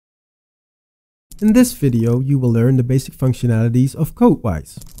In this video, you will learn the basic functionalities of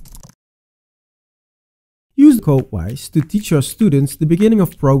CodeWise. Use CodeWise to teach your students the beginning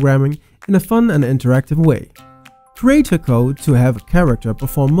of programming in a fun and interactive way. Create a code to have a character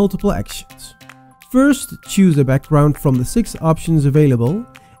perform multiple actions. First, choose a background from the 6 options available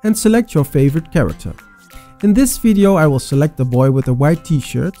and select your favorite character. In this video, I will select the boy with a white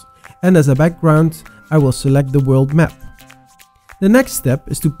t-shirt, and as a background, I will select the world map. The next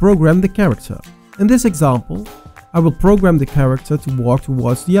step is to program the character. In this example, I will program the character to walk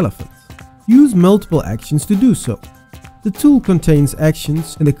towards the elephant. Use multiple actions to do so. The tool contains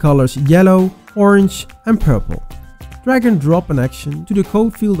actions in the colors yellow, orange and purple. Drag and drop an action to the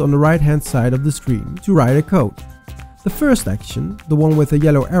code field on the right hand side of the screen to write a code. The first action, the one with a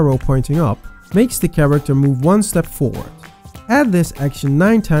yellow arrow pointing up, makes the character move 1 step forward. Add this action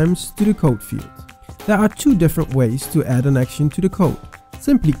 9 times to the code field. There are 2 different ways to add an action to the code.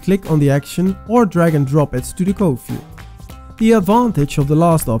 Simply click on the action or drag and drop it to the code field. The advantage of the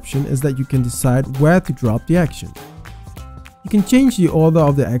last option is that you can decide where to drop the action. You can change the order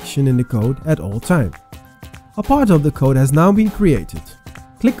of the action in the code at all times. A part of the code has now been created.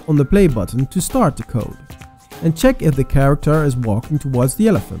 Click on the play button to start the code and check if the character is walking towards the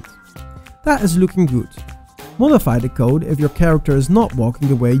elephant. That is looking good. Modify the code if your character is not walking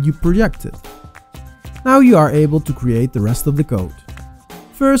the way you projected. Now you are able to create the rest of the code.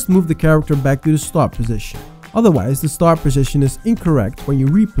 First, move the character back to the start position. Otherwise, the start position is incorrect when you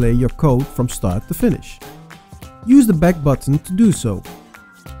replay your code from start to finish. Use the back button to do so.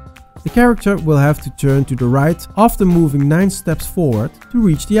 The character will have to turn to the right after moving 9 steps forward to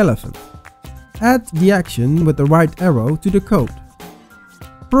reach the elephant. Add the action with the right arrow to the code.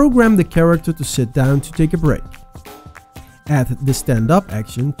 Program the character to sit down to take a break. Add the stand up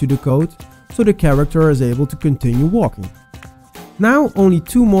action to the code so the character is able to continue walking. Now only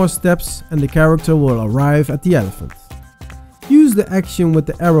 2 more steps and the character will arrive at the elephant. Use the action with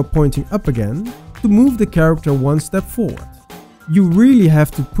the arrow pointing up again to move the character 1 step forward. You really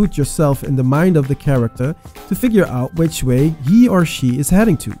have to put yourself in the mind of the character to figure out which way he or she is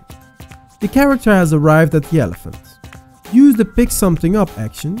heading to. The character has arrived at the elephant. Use the pick something up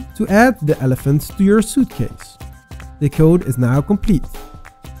action to add the elephant to your suitcase. The code is now complete.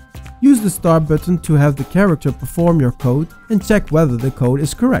 Use the start button to have the character perform your code and check whether the code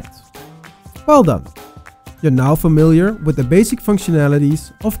is correct. Well done! You're now familiar with the basic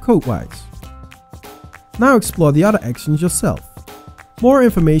functionalities of CodeWise. Now explore the other actions yourself. More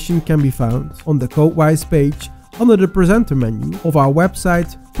information can be found on the CodeWise page under the presenter menu of our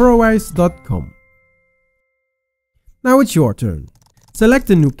website codewise.com. Now it's your turn. Select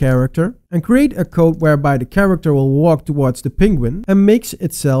a new character and create a code whereby the character will walk towards the penguin and makes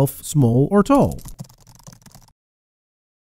itself small or tall.